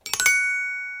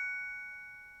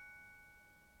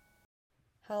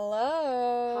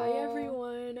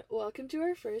welcome to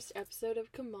our first episode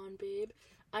of Come On Babe.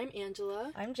 I'm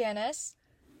Angela. I'm Janice,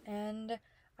 and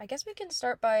I guess we can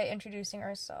start by introducing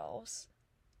ourselves.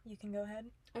 You can go ahead.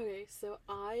 Okay, so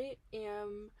I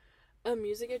am a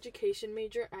music education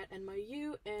major at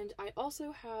NYU, and I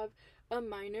also have a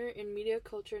minor in media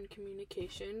culture and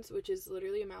communications, which is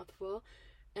literally a mouthful.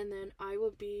 And then I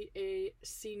will be a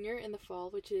senior in the fall,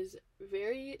 which is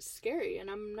very scary, and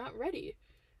I'm not ready.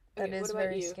 That Okay, is what about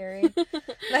very you? scary.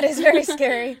 That is very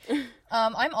scary.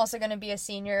 I'm also going to be a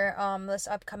senior this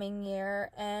upcoming year,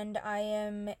 and I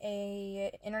am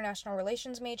a international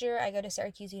relations major. I go to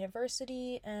Syracuse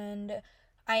University, and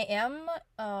I am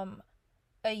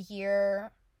a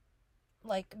year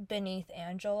beneath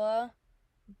Angela,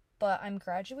 but I'm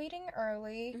graduating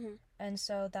early, Mhm. and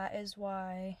so that is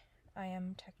why I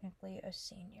am technically a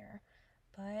senior.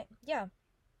 But yeah.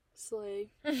 Slay.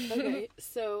 Okay,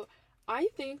 so I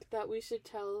think that we should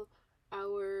tell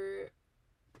our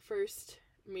first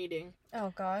meeting.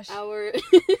 Oh gosh. Our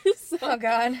Oh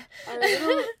god. our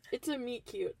little it's a meet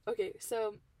cute. Okay,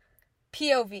 so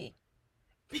POV.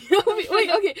 wait,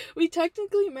 okay. We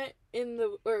technically met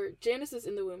Janice is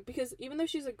in the womb because even though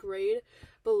she's a grade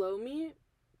below me,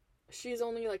 she's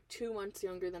only 2 months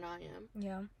younger than I am.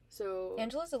 Yeah. So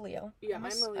Angela's a Leo. Yeah, I'm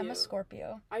a Leo. I'm a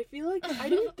Scorpio. I feel like I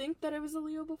didn't think that I was a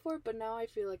Leo before, but now I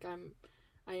feel like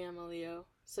I am a Leo.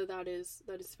 So that is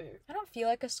fair. I don't feel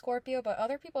like a Scorpio, but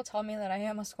other people tell me that I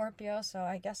am a Scorpio, so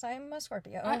I guess I'm a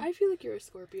Scorpio. I feel like you're a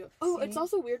Scorpio. Oh, See? It's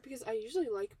also weird because I usually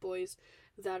like boys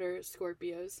that are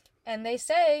Scorpios. And they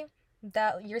say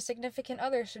that your significant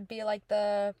other should be like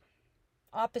the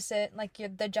opposite,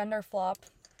 the gender flop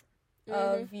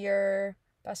of your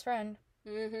best friend.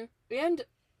 Mm-hmm. And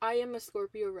I am a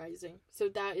Scorpio rising, so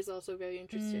that is also very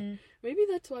interesting. Maybe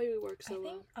that's why we work so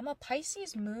well. I'm a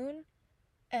Pisces moon,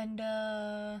 and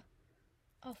oh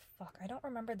fuck, I don't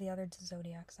remember the other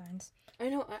zodiac signs. I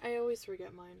know, I always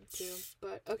forget mine too,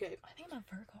 but okay. I think I'm a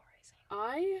Virgo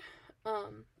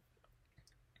rising.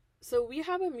 So we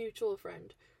have a mutual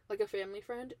friend, like a family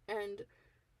friend, and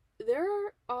there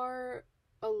are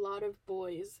a lot of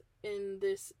boys in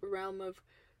this realm of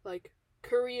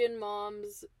Korean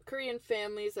moms, Korean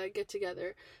families that get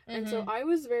together. And so I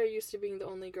was very used to being the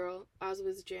only girl, as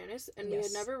was Janice, and we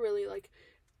had never really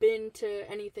been to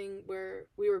anything where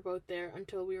we were both there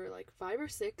until we were 5 or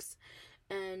 6.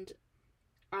 And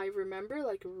I remember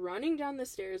running down the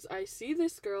stairs. I see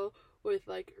this girl with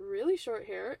really short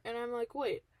hair, and I'm like,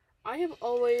 wait, I have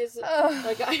always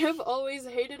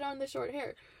hated on the short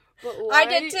hair. But why? I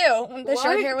did too. The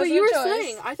short hair was But you no were choice.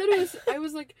 saying, I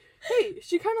was like, hey,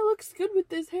 she kind of looks good with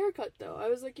this haircut though. I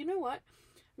was like, you know what?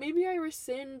 Maybe I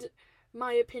rescind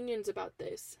my opinions about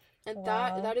this. And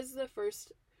Wow. that is the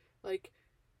first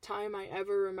time I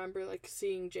ever remember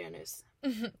seeing Janice.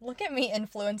 Look at me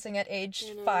influencing at age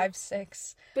You know. 5,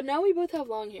 6. But now we both have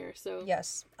long hair, so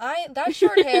Yes. That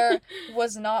short hair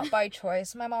was not by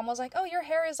choice. My mom was like, oh, your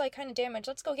hair is kind of damaged.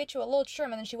 Let's go get you a little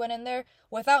trim. And then she went in there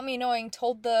without me knowing,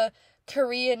 told the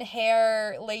Korean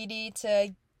hair lady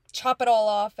to chop it all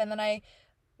off. And then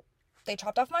they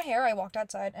chopped off my hair. I walked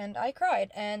outside and I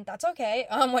cried. And that's okay.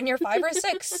 When you're 5 or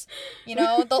 6,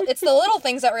 it's the little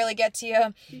things that really get to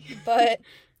you. But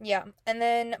yeah. And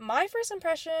then my first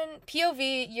impression,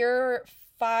 POV, you're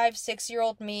 5,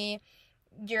 6-year-old me.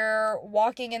 You're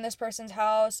walking in this person's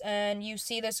house and you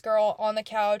see this girl on the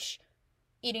couch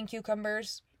eating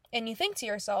cucumbers. And you think to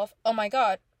yourself, oh my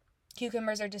god,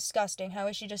 cucumbers are disgusting. How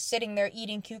is she just sitting there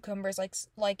eating cucumbers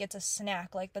like it's a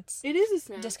snack? it is a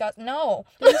snack. No.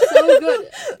 They're so good.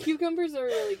 Cucumbers are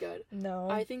really good. No.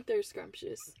 I think they're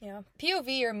scrumptious. Yeah.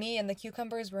 POV or me and the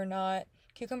cucumbers are not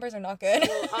good.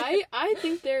 Well, I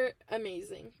think they're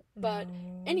amazing. But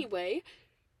No. anyway,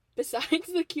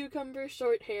 besides the cucumber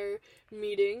short hair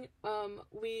meeting,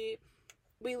 we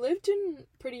lived in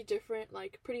pretty different,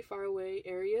 pretty far away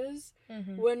areas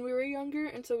when we were younger,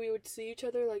 and so we would see each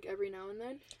other every now and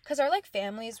then. Because our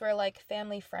families were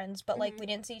family friends, but we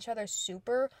didn't see each other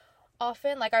super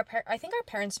often. I think our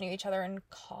parents knew each other in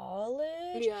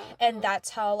college. Yeah. And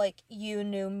that's how you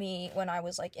knew me when I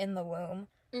was in the womb.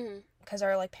 Because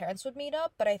our parents would meet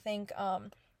up, but I think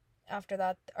after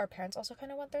that our parents also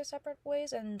kind of went their separate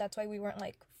ways, and that's why we weren't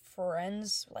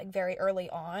friends very early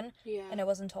on. Yeah. And it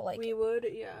wasn't until we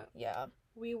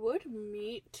would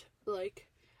meet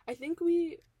I think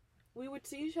we would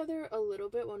see each other a little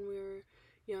bit when we were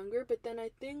younger, but then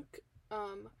I think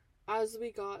as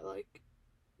we got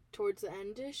towards the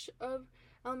endish of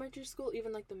elementary school,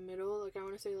 even the middle, I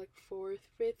want to say 4th,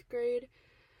 5th grade,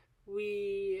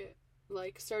 we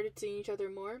started seeing each other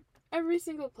more. every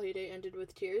single play day ended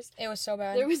with tears. It was so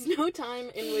bad. There was no time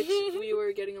in which we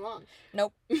were getting along.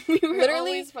 Nope. We were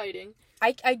Literally always fighting.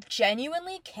 I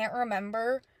genuinely can't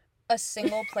remember a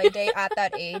single play day at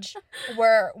that age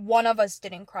where one of us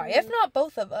didn't cry, if not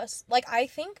both of us. Like, I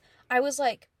think I was,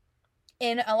 like,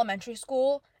 in elementary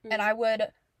school, and I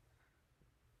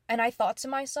thought to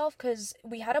myself, because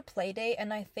we had a play date,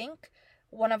 and I think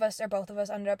one of us or both of us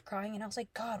ended up crying, and I was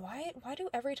like, God, why do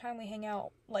every time we hang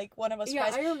out, like, one of us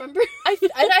cries? Yeah, I remember.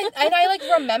 I like,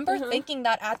 remember thinking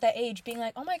that at that age, being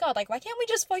like, oh my God, like, why can't we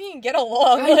just fucking get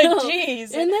along? Like,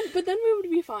 jeez. But then we would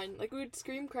be fine. Like, we would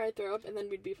scream, cry, throw up, and then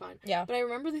we'd be fine. Yeah. But I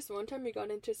remember this one time we got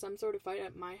into some sort of fight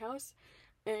at my house,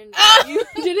 and you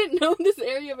didn't know this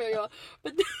area very well,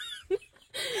 but then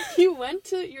you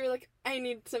were like, I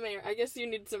need some air. I guess you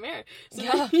need some air. So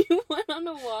Yeah. then you went on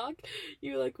a walk.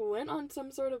 You, like, went on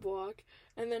some sort of walk,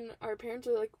 and then our parents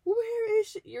were like, where is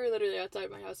she? You're literally outside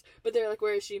my house. But they're like,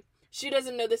 where is she? She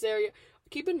doesn't know this area.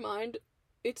 Keep in mind,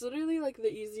 it's literally, like,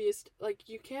 the easiest, like,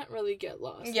 you can't really get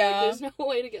lost. Yeah. Like, there's no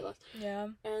way to get lost. Yeah.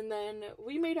 And then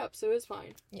we made up, so it was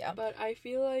fine. Yeah. But I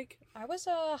feel like... I was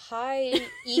a high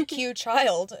EQ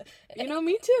child. You know,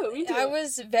 me too. I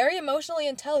was very emotionally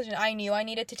intelligent. I knew I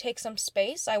needed to take some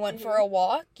space. I went for a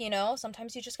walk, you know.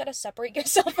 Sometimes you just gotta separate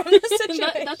yourself from the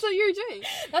situation. That's what you're doing.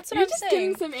 That's what You're I'm just saying.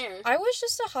 getting some air. I was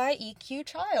just a high EQ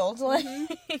child. Like,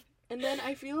 And then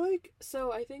I feel like,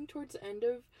 so I think towards the end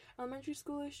of elementary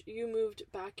schoolish, you moved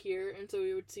back here, and so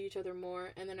we would see each other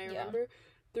more. And then I remember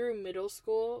through middle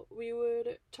school, we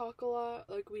would talk a lot.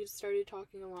 Like, we started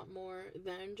talking a lot more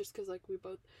then, just because, like, we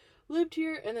both lived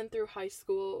here. And then through high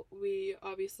school, we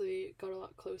obviously got a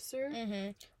lot closer.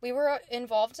 we were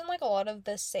involved in, like, a lot of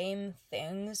the same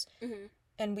things.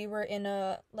 And we were in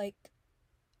a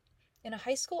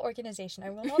high school organization. I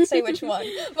will not say which one,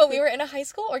 but we were in a high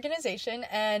school organization,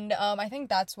 and I think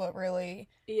that's what really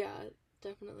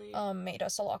Definitely made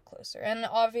us a lot closer. And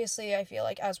obviously, I feel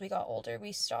like as we got older,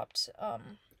 we stopped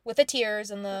with the tears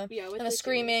and the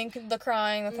screaming, the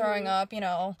crying, the throwing up. You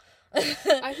know,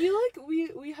 I feel like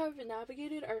we have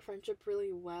navigated our friendship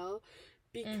really well,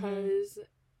 because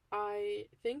I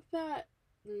think that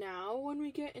now when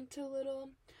we get into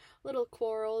little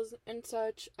quarrels and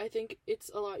such, I think it's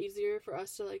a lot easier for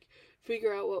us to, like,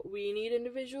 figure out what we need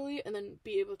individually and then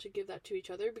be able to give that to each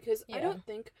other, because I don't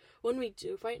think when we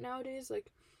do fight nowadays,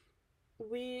 like,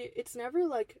 it's never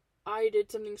like I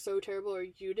did something so terrible or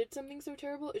you did something so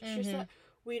terrible. It's just that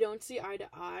we don't see eye to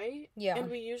eye,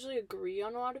 and we usually agree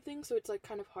on a lot of things, so it's, like,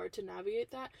 kind of hard to navigate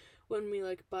that when we,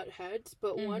 like, butt heads.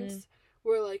 But once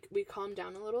we're, like, we calm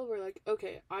down a little, we're like,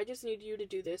 okay, I just need you to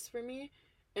do this for me,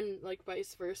 and, like,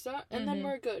 vice versa, and then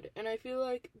we're good. And I feel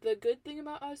like the good thing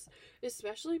about us,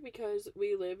 especially because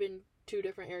we live in two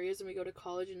different areas and we go to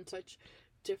college in such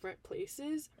different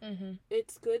places,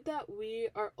 it's good that we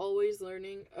are always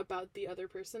learning about the other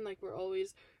person. Like,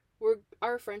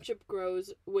 our friendship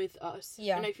grows with us.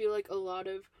 And I feel like a lot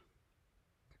of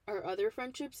our other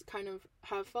friendships kind of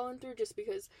have fallen through just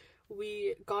because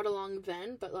we got along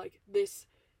then, but, like, this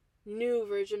new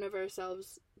version of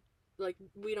ourselves, like,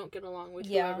 we don't get along with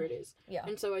whoever it is.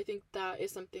 And so I think that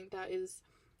is something that is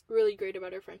really great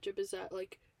about our friendship, is that,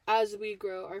 like, as we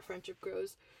grow, our friendship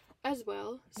grows as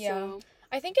well. So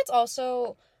I think it's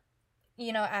also,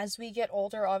 you know, as we get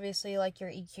older, obviously, like,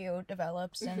 your EQ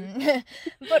develops, and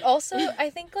but also I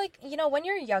think, like, you know, when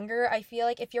you're younger, I feel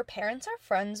like if your parents are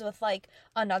friends with, like,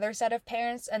 another set of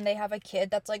parents and they have a kid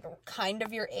that's, like, kind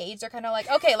of your age, they're kind of like,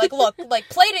 okay, like, look, like,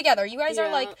 play together, you guys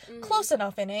are, like, close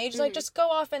enough in age, like, just go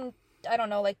off and, I don't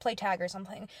know, like, play tag or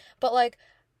something. But, like,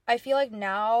 I feel like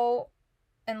now,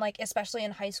 and, like, especially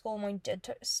in high school when we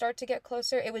did start to get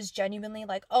closer, it was genuinely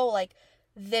like, oh, like,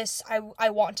 this, I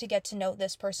want to get to know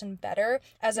this person better,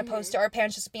 as opposed to our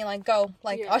parents just being like, go,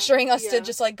 like, ushering us to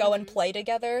just, like, go and play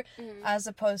together, as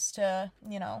opposed to,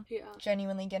 you know,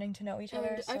 genuinely getting to know each other.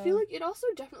 And I feel like it also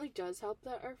definitely does help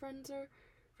that our friends are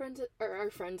friends, or our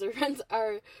friends are friends,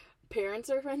 our parents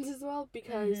are friends as well,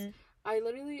 because I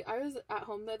was at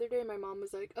home the other day and my mom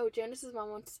was like, oh, Janice's mom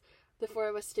wants the four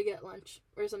of us to get lunch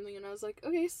or something, and I was like,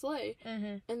 okay, slay.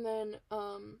 And then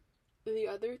the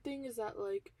other thing is that,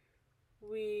 like,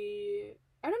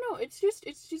 I don't know, it's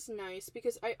just nice,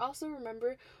 because I also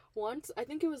remember once, I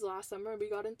think it was last summer, we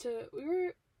got into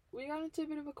a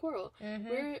bit of a quarrel.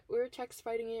 We were text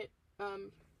fighting it. I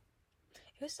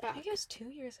think it was 2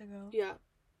 years ago. Yeah.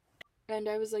 And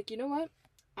I was like, you know what?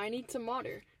 I need some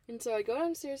water. And so I go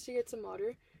downstairs to get some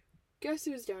water. Guess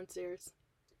who's downstairs?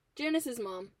 Janice's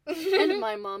mom and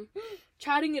my mom,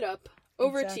 chatting it up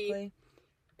over tea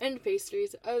and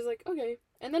pastries. I was like, okay.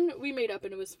 And then we made up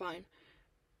and it was fine.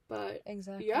 But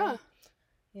yeah.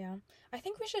 Yeah. I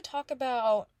think we should talk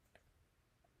about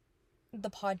the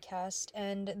podcast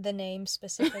and the name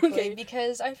specifically Okay.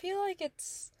 because I feel like it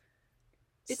sounds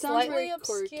slightly very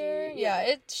obscure. quirky.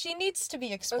 Yeah, she needs to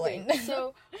be explained. Okay,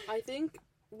 so I think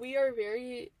we are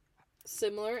very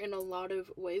similar in a lot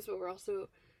of ways, but we're also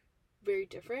very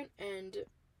different. And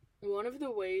one of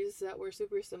the ways that we're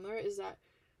super similar is that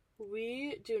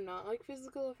we do not like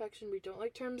physical affection. We don't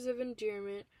like terms of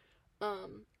endearment.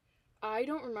 I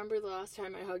don't remember the last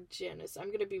time I hugged Janice.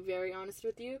 I'm gonna be very honest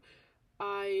with you.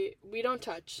 We don't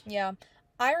touch. Yeah.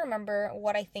 I remember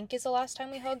what I think is the last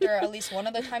time we hugged, or at least one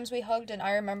of the times we hugged, and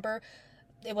I remember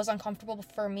it was uncomfortable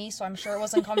for me, so I'm sure it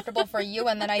was uncomfortable for you,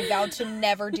 and then I vowed to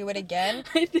never do it again.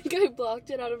 I think I blocked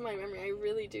it out of my memory. I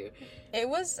really do. I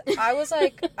was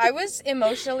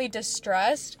emotionally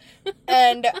distressed,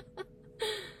 and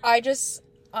I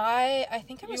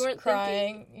think I was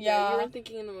crying. Thinking, yeah, you weren't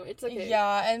thinking in the moment. It's okay.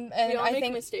 Yeah, and I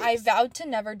think mistakes. I vowed to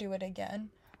never do it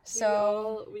again.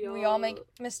 So we all make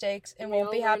mistakes. It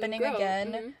won't be happening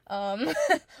again.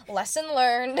 Mm-hmm. Lesson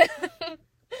learned.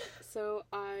 So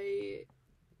I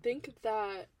think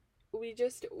that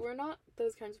we're not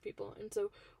those kinds of people. And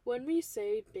so when we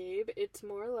say babe, it's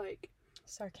more like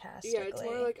sarcastically. Yeah, it's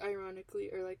more like ironically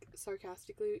or like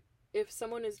sarcastically. If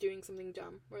someone is doing something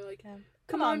dumb, we're like,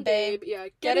 come on, babe. Yeah,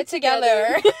 get it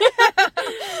together.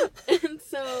 And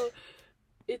so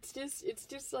it's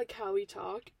just like how we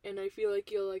talk, and I feel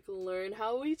like you'll like learn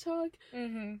how we talk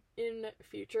in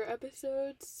future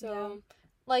episodes. So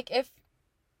like if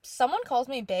someone calls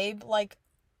me babe, like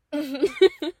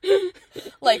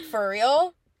like for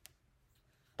real,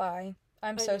 bye.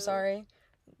 I'm so sorry.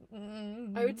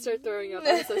 I would start throwing up.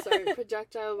 I'm so sorry.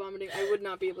 Projectile vomiting. I would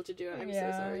not be able to do it. I'm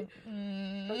so sorry.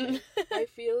 Okay. I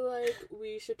feel like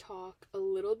we should talk a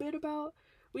little bit about.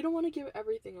 We don't want to give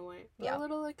everything away, but a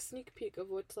little like sneak peek of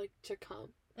what's like to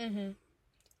come.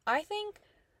 I think,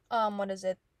 what is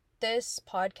it? This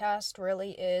podcast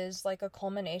really is like a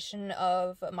culmination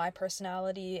of my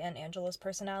personality and Angela's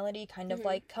personality kind of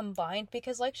like combined,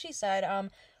 because like she said,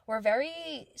 we're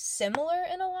very similar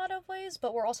in a lot of ways,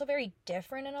 but we're also very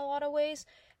different in a lot of ways.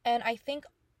 And I think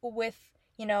with,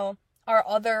 you know, our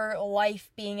other life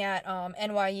being at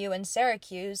NYU and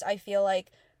Syracuse, I feel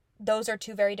like those are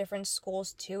two very different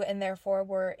schools too, and therefore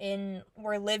we're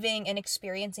living and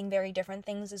experiencing very different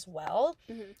things as well.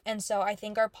 And so I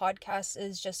think our podcast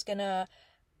is just gonna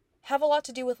have a lot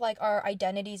to do with like our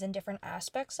identities and different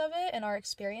aspects of it and our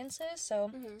experiences.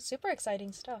 So super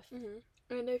exciting stuff.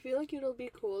 And I feel like it'll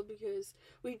be cool because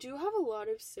we do have a lot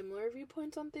of similar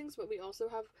viewpoints on things, but we also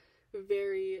have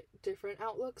very different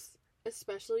outlooks,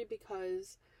 especially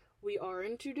because we are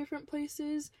in two different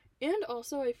places. And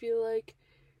also I feel like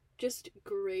just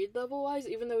grade level wise,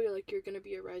 even though you're going to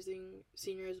be a rising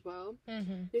senior as well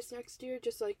this next year,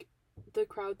 just like the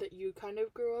crowd that you kind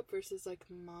of grew up versus like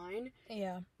mine,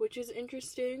 which is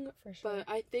interesting. For sure. But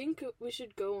I think we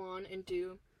should go on and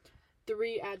do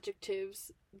 3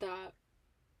 adjectives that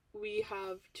we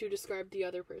have to describe the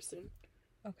other person.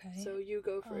 Okay, so you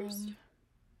go first.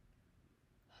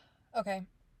 Okay,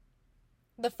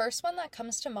 the first one that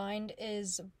comes to mind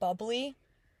is bubbly.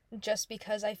 Just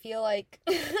because I feel like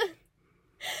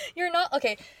you're not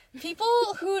okay. People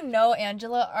who know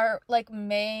Angela are like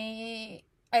may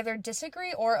either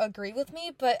disagree or agree with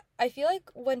me, but I feel like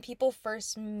when people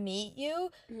first meet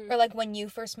you or like when you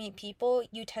first meet people,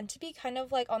 you tend to be kind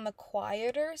of like on the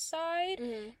quieter side,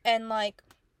 and like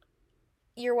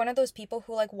you're one of those people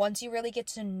who like once you really get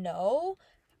to know,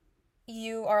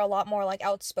 you are a lot more like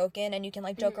outspoken and you can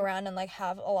like joke around and like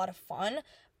have a lot of fun.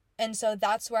 And so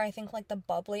that's where I think, like, the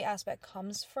bubbly aspect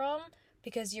comes from,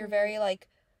 because you're very, like,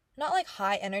 not, like,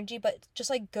 high energy, but just,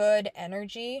 like, good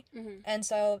energy. And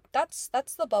so that's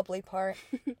the bubbly part.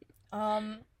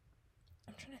 I'm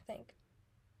trying to think.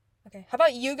 Okay, how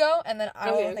about you go, and then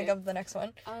I will think of the next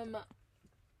one.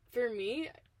 For me,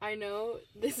 I know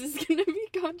this is gonna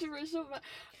be controversial, but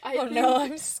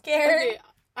I'm scared. Okay,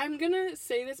 I'm gonna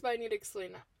say this, but I need to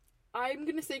explain that. I'm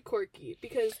gonna say quirky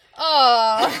because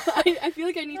I feel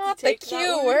like I need to take the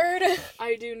Q word.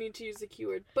 I do need to use the Q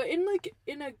word, but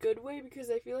in a good way, because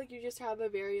I feel like you just have a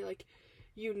very like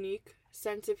unique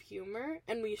sense of humor,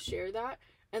 and we share that,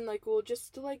 and like we'll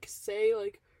just like say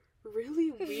like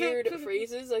really weird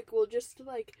phrases, like we'll just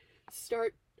like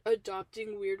start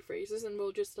adopting weird phrases and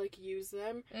we'll just like use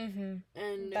them,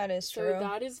 and that is true. So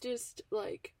that is just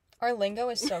like. Our lingo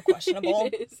is so questionable.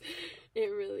 It is. It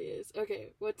really is.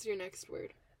 Okay, what's your next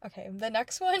word? Okay, the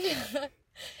next one,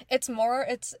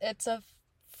 it's a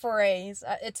phrase.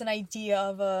 It's an idea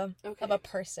of a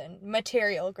person.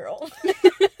 Material girl.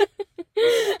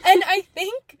 And I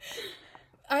think,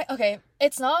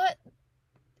 it's not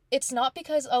it's not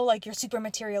because, oh, like, you're super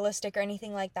materialistic or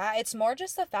anything like that. It's more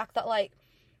just the fact that, like,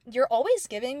 you're always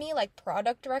giving me, like,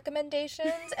 product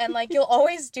recommendations, and, like, you'll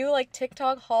always do, like,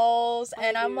 TikTok hauls,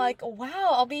 and I'm like, wow,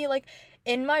 I'll be, like,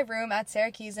 in my room at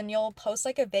Syracuse, and you'll post,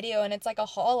 like, a video, and it's, like, a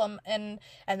haul, and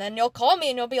then you'll call me,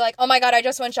 and you'll be like, oh my god, I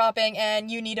just went shopping,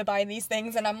 and you need to buy these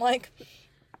things, and I'm like,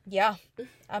 yeah,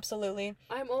 absolutely.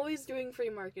 I'm always doing free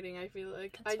marketing, I feel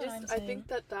like. I think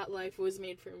that life was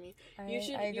made for me. I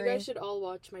You guys should all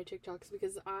watch my TikToks,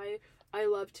 because I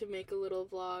love to make a little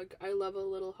vlog. I love a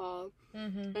little haul.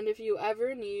 Mm-hmm. And if you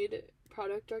ever need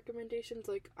product recommendations,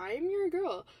 like, I'm your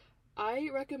girl. I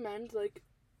recommend, like,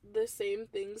 the same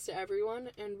things to everyone,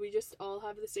 and we just all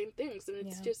have the same things, and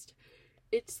it's just,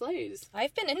 it slays.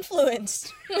 I've been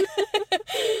influenced.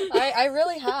 I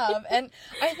really have. And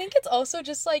I think it's also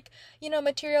just, like, you know,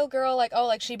 material girl, like, oh,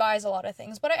 like, she buys a lot of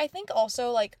things. But I think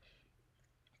also, like,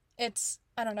 it's,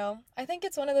 I don't know. I think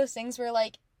it's one of those things where,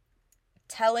 like,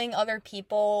 telling other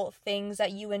people things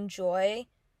that you enjoy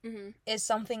is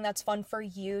something that's fun for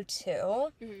you,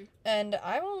 too. And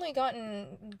I've only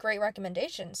gotten great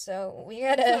recommendations, so we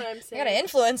got an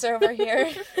influencer over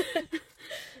here.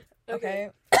 Okay.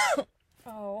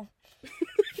 Oh.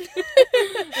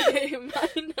 Okay, my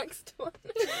next one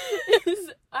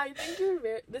is,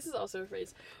 this is also a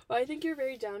phrase, but I think you're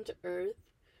very down to earth,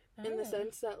 in the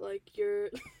sense that, like, you're,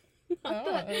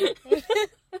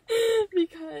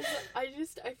 because I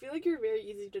feel like you're very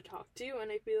easy to talk to,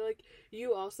 and I feel like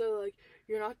you also, like,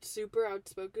 you're not super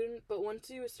outspoken, but once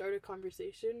you start a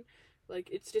conversation, like,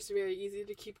 it's just very easy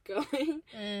to keep going.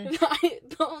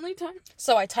 The only time...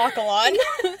 So I talk a lot?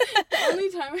 The only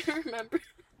time I remember...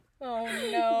 Oh,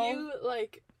 no. You,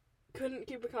 like, couldn't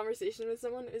keep a conversation with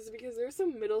someone is because there was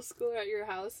some middle schooler at your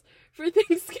house for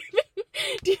Thanksgiving.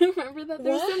 Do you remember that?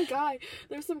 There was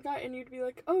some guy, and you'd be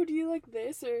like, oh, do you like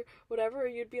this, or whatever, or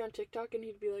you'd be on TikTok, and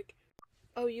he'd be like,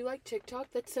 oh, you like TikTok?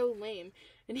 That's so lame.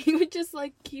 And he would just,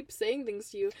 like, keep saying things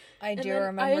to you. I do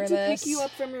remember this. I had to pick you up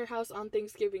from your house on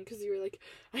Thanksgiving because you were like,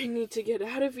 I need to get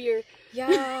out of here.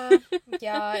 Yeah.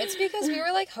 Yeah. It's because we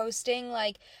were, like, hosting,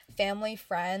 like, family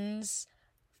friends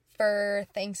for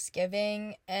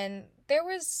Thanksgiving, and there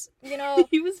was, you know...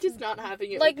 He was just not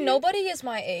having it like, with you. nobody is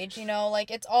my age, you know? Like,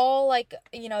 it's all, like,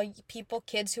 you know,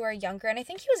 kids who are younger, and I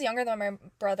think he was younger than my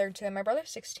brother, too. My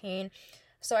brother's 16.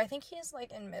 So I think he's,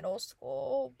 like, in middle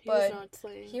school, but he was not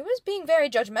slaying. He was being very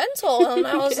judgmental, and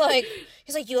I was like,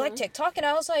 he's like, you like TikTok? And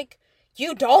I was like,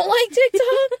 you don't like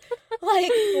TikTok?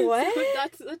 Like, what?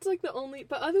 So that's, like, the only,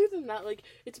 but other than that, like,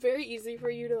 it's very easy for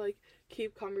you to, like,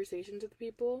 keep conversations with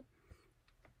people.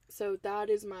 So that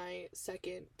is my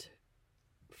second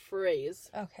phrase.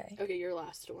 Okay. Okay, your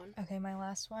last one. Okay, my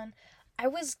last one. I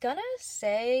was gonna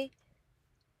say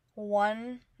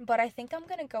one, but I think I'm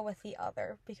gonna go with the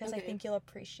other because I think you'll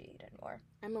appreciate it more.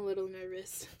 I'm a little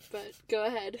nervous, but go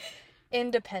ahead.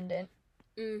 Independent.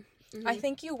 I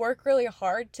think you work really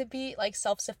hard to be, like,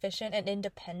 self-sufficient and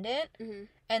independent,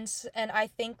 and I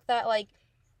think that, like,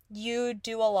 you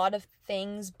do a lot of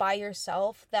things by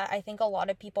yourself that I think a lot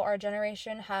of people our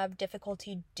generation have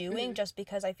difficulty doing, just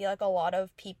because I feel like a lot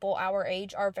of people our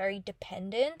age are very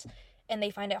dependent and they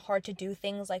find it hard to do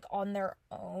things, like, on their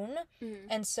own.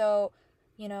 And so,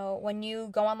 you know, when you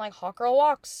go on, like, hot girl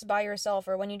walks by yourself,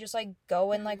 or when you just, like,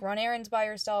 go and, like, run errands by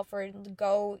yourself, or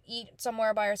go eat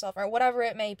somewhere by yourself, or whatever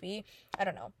it may be, I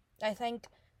don't know. I think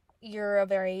you're a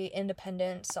very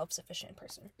independent, self-sufficient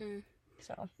person.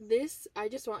 So this, I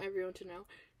just want everyone to know,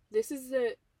 this is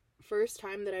the first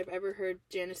time that I've ever heard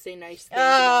Janice say nice things.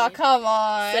 Oh, come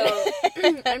on.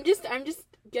 So I'm just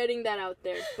getting that out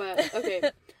there. But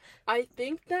okay, I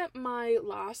think that my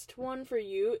last one for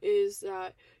you is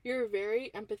that you're very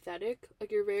empathetic.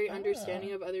 Like, you're very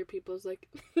understanding of other people's, like,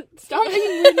 stop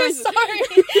making weird noises. Sorry.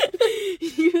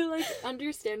 You, like,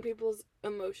 understand people's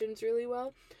emotions really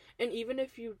well, and even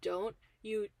if you don't,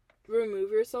 you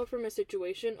remove yourself from a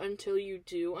situation until you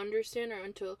do understand, or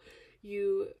until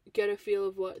you get a feel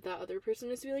of what that other person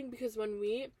is feeling. Because when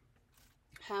we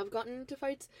have gotten into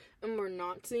fights and we're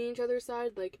not seeing each other's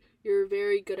side, like, you're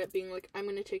very good at being like, I'm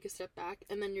gonna take a step back,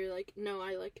 and then you're like, no,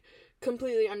 I, like,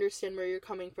 completely understand where you're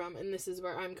coming from, and this is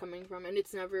where I'm coming from, and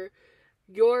it's never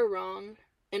you're wrong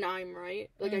and I'm right.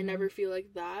 Like, I never feel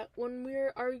like that when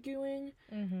we're arguing.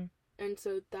 And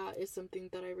so that is something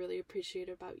that I really appreciate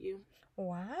about you.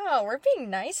 Wow, we're being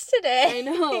nice today. I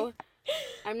know.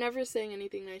 I'm never saying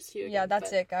anything nice to you again. Yeah,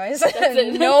 that's it, guys. That's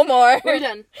it. No more. We're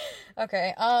done.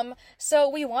 Okay, so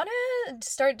we want to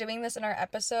start doing this in our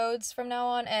episodes from now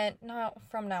on, and not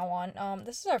from now on,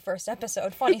 this is our first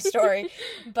episode, funny story,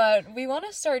 but we want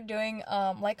to start doing,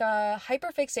 like a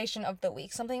hyperfixation of the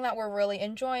week, something that we're really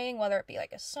enjoying, whether it be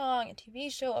like a song, a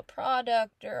TV show, a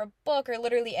product, or a book, or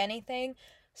literally anything.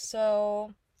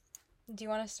 So, do you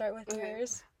want to start with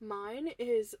yours? Mine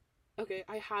is, okay,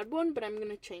 I had one, but I'm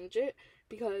gonna change it,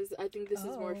 because I think this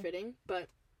is more fitting, but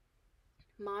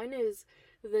mine is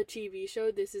the TV show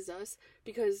This Is Us,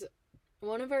 because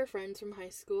one of our friends from high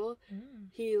school,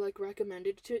 he, like,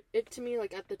 recommended it to me,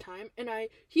 like, at the time, and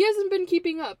he hasn't been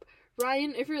keeping up.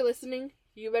 Ryan, if you're listening,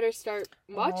 you better start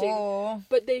watching. Oh.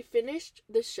 But they finished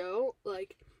the show,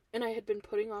 like, and I had been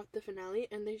putting off the finale,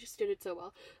 and they just did it so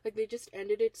well. Like, they just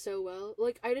ended it so well.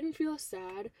 Like, I didn't feel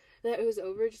sad that it was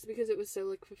over, just because it was so,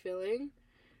 like, fulfilling.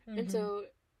 And so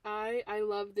I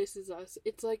love This Is Us.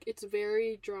 It's like, it's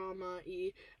very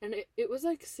drama-y, and it was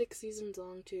like 6 seasons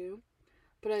long too,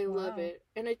 but I love it.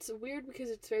 And it's weird because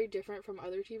it's very different from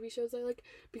other TV shows I like,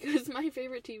 because my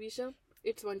favorite TV show,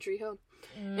 it's One Tree Hill,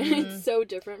 and it's so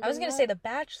different. I was gonna say The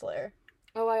Bachelor.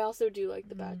 Oh, I also do like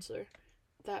The Bachelor.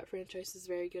 That franchise is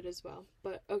very good as well.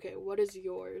 But okay, what is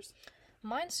yours?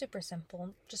 Mine's super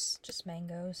simple, just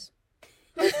mangoes.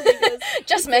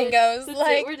 Just mangoes. That's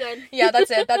like it, we're done. Yeah,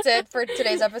 that's it for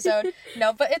today's episode.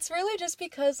 No, but it's really just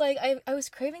because like I was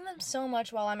craving them so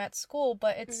much while I'm at school,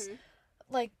 but it's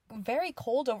like very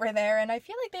cold over there, and I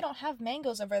feel like they don't have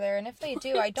mangoes over there, and if they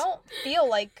do, I don't feel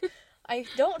like I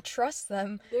don't trust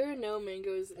them. There are no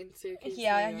mangoes in Syracuse.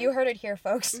 Yeah, you heard it here,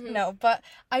 folks. No, but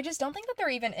I just don't think that they're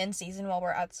even in season while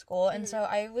we're at school, and so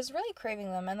I was really craving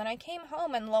them, and then I came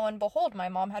home, and lo and behold, my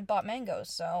mom had bought mangoes,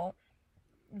 so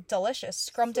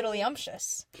delicious,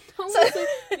 scrumdiddlyumptious. So,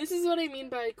 this is what I mean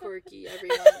by quirky,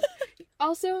 everyone.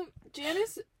 Also,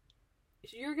 Janice,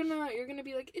 you're gonna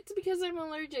be like, it's because I'm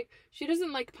allergic. She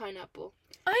doesn't like pineapple.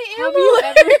 I Have you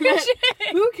am ever allergic.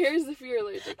 met? Who cares if you're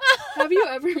allergic? Have you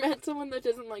ever met someone that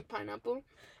doesn't like pineapple?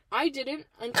 I didn't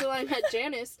until I met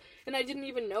Janice, and I didn't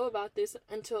even know about this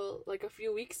until like a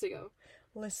few weeks ago.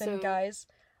 Listen, guys,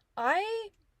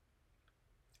 I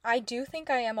do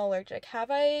think I am allergic. Have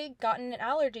I gotten an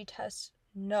allergy test?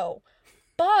 No.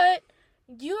 But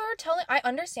I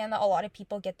understand that a lot of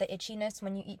people get the itchiness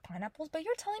when you eat pineapples, but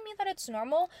you're telling me that it's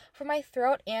normal for my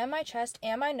throat and my chest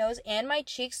and my nose and my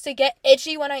cheeks to get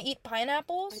itchy when I eat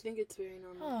pineapples? I think it's very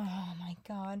normal. Oh my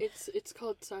god. It's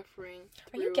called suffering.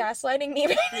 Are you gaslighting me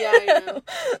right Yeah, I know.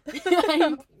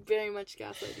 I'm very much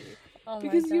gaslighting you. Oh my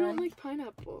because god. you don't like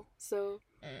pineapple. So,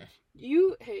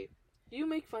 you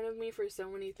make fun of me for so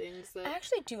many things that... I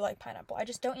actually do like pineapple. I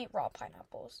just don't eat raw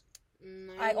pineapples.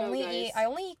 I only eat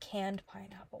canned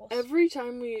pineapples. Every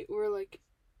time we were like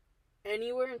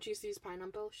anywhere and she sees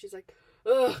pineapple, she's like,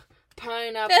 ugh,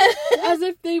 pineapple. As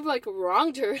if they've like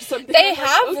wronged her or something. They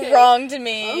have wronged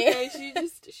me. Okay,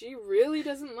 she really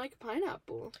doesn't like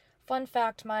pineapple. Fun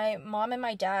fact, my mom and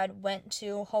my dad went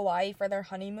to Hawaii for their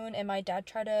honeymoon, and my dad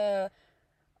tried to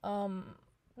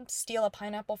steal a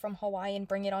pineapple from Hawaii and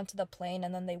bring it onto the plane,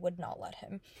 and then they would not let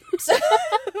him. So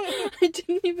I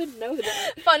didn't even know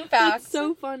that. Fun fact. That's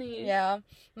so funny. Yeah.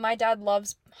 My dad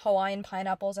loves Hawaiian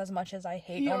pineapples as much as I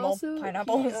hate normal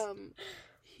pineapples.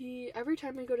 He every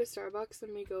time we go to Starbucks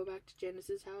and we go back to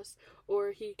Janice's house,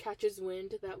 or he catches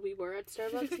wind that we were at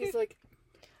Starbucks, he's like,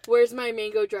 where's my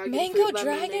mango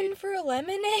dragon fruit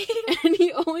lemonade? And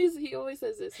he always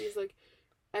says this. He's like,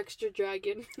 extra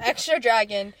dragon. Extra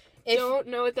dragon. Don't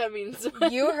know what that means.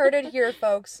 You heard it here,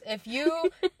 folks. If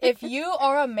you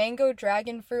are a mango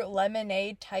dragon fruit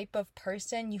lemonade type of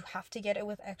person, you have to get it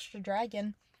with extra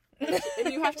dragon.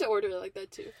 And you have to order it like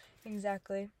that too.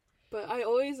 Exactly. But I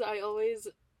always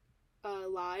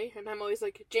lie, and I'm always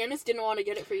like, Janice didn't want to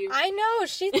get it for you. I know,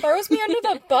 she throws me under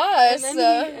the bus.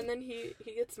 and then he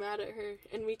gets mad at her,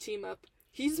 and we team up.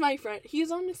 He's my friend. He's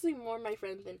honestly more my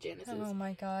friend than Janice is. Oh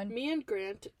my god. Me and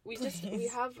Grant, we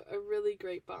have a really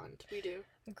great bond. We do.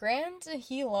 Grant,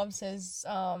 he loves his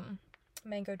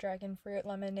mango dragon fruit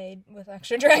lemonade with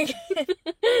extra dragon.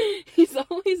 He's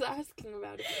always asking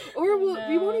about it. Or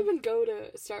we won't even go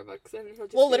to Starbucks, and he'll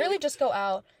just literally just go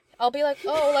out. I'll be like,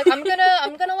 oh, like I'm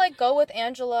gonna like go with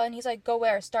Angela, and he's like, go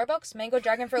where? Starbucks? Mango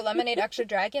dragon fruit lemonade extra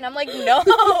dragon? I'm like,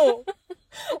 no.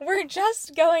 We're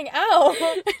just going out.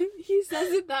 And he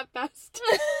says it that fast.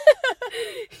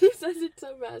 He says it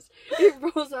so fast. It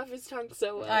rolls off his tongue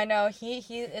so well. I know.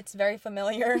 It's very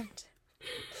familiar.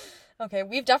 Okay,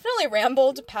 we've definitely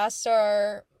rambled past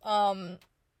our, I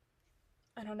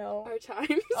don't know. Our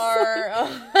times. Our,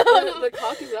 the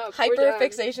clock is up.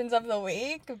 Hyperfixations of the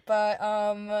week. But,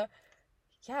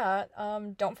 yeah,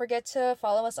 don't forget to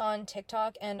follow us on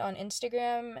TikTok and on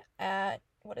Instagram at,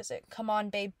 what is it? Come On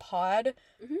Babe Pod,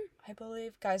 I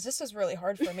believe. Guys, this is really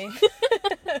hard for me.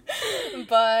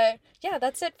 But yeah,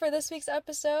 that's it for this week's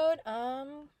episode.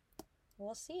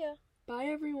 We'll see ya. Bye,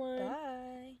 everyone.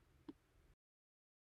 Bye.